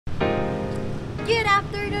Good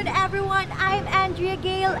afternoon, everyone. I'm Andrea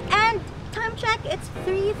Gale, and time check, it's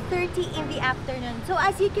 3:30 in the afternoon. So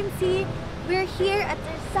as you can see, we're here at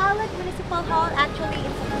the Salug Municipal Hall. Actually,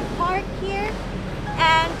 it's a park here.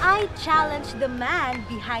 And I challenged the man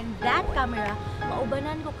behind that camera.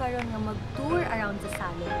 Maubanan ko karon nga mag-tour around sa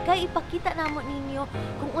Salug. Kaya ipakita namo ninyo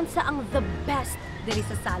kung unsa ang the best diri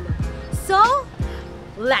sa Salug. So,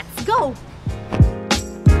 let's go!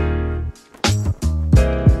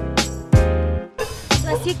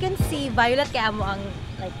 So as you can see, violet kaya mo ang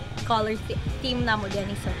like color theme namo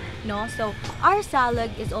din so, no? So our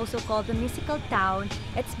Salug is also called the musical town.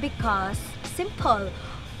 It's because simple.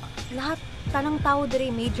 Lahat tanang tao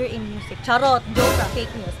diri major in music. Charot, joke,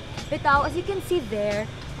 fake news. But as you can see there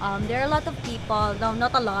are a lot of people, no,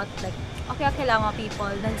 not a lot, like okay lang mga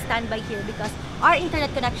people nang standby here because our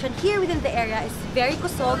internet connection here within the area is very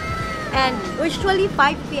kusog. And usually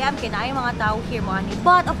 5 PM kinaya mga tao here money.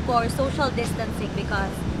 But of course, social distancing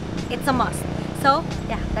because it's a must. So,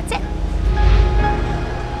 yeah, that's it.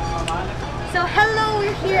 So, hello,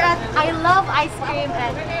 we're here at I Love Ice Cream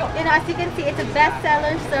and you know, as you can see, it's a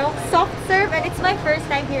bestseller, so soft serve and it's my first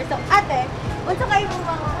time here. So, ate, unsa kayo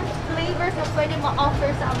mga flavors na pwede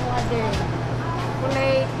ma-offer sa among other?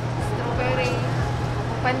 Kulay, strawberry,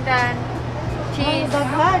 pandan, cheese.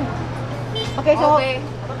 Daghan. Okay, so Okay.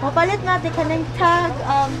 mapalit natin kanang tag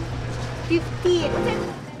 15.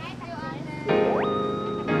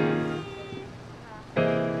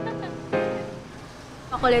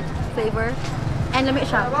 Chocolate flavor and lamig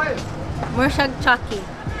siya. More siyang chucky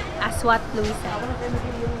as what Louis said.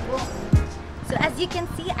 So as you can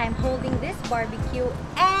see, I'm holding this barbecue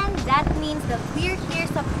and that means that we're here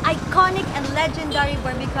sa iconic and legendary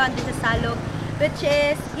barbecue dito sa Salug, which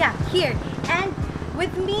is, yeah, here. And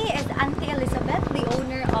with me is Auntie Elizabeth, the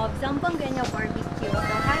owner of Zamboangueño Barbecue.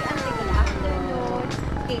 So hi Auntie, good afternoon.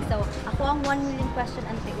 Okay, so ako ang 1 million question,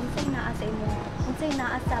 Auntie. Unsay naa sa imo? Unsay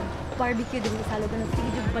naa sa barbecue dito sa Salug? Ano sige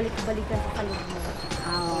jud balik-balikan sa Salug mo?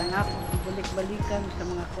 Wala ko balik-balikan sa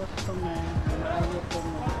mga customer. Ayaw ko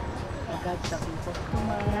mo agad sa akong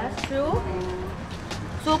customer. That's true.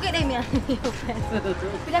 So, okay na yung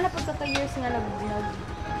pila na po ka years nga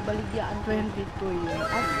nagbaligyaan? 22 years.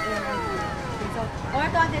 So,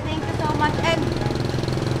 Orton, thank you so much. And,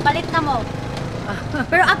 palit na mo.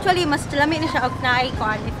 Pero actually, mas lami na siya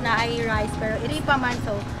if na-ay rice. Pero iri pa man,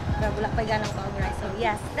 so, wala pa ganang ka rice. So,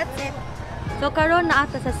 yes, that's it. So, karon na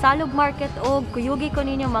ata sa Salug Market og kuyugi ko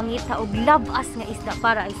ninyo mangita og labas nga isda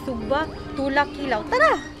para ay sugba, tulak, kilaw.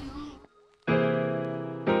 Tara!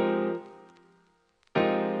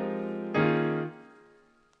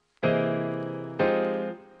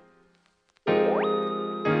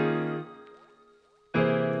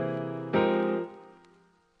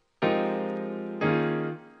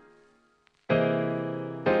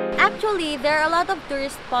 Actually, there are a lot of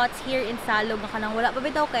tourist spots here in Salug na kanang wala pa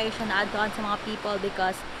bitaw kayo siya na-add-on sa mga people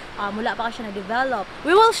because wala pa siya na-develop.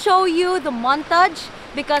 We will show you the montage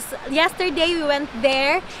because yesterday we went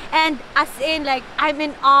there and as in like I'm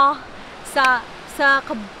in awe sa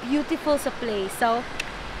beautiful sa place. So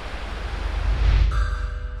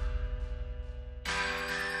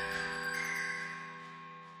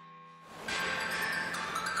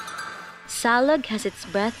Salug has its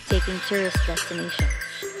breathtaking tourist destinations.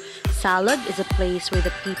 Salug is a place where the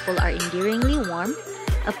people are endearingly warm,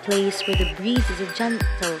 a place where the breeze is as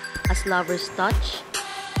gentle as lovers touch,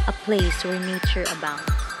 a place where nature abounds.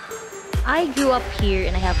 I grew up here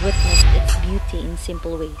and I have witnessed its beauty in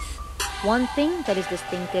simple ways. One thing that is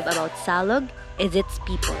distinctive about Salug is its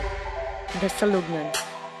people, the Salugnons.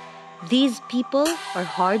 These people are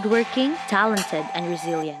hardworking, talented, and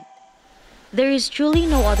resilient. There is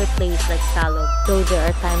truly no other place like Salug. Though there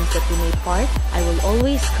are times that we may part, I will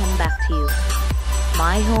always come back to you.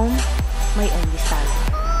 My home, my only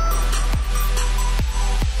Salug.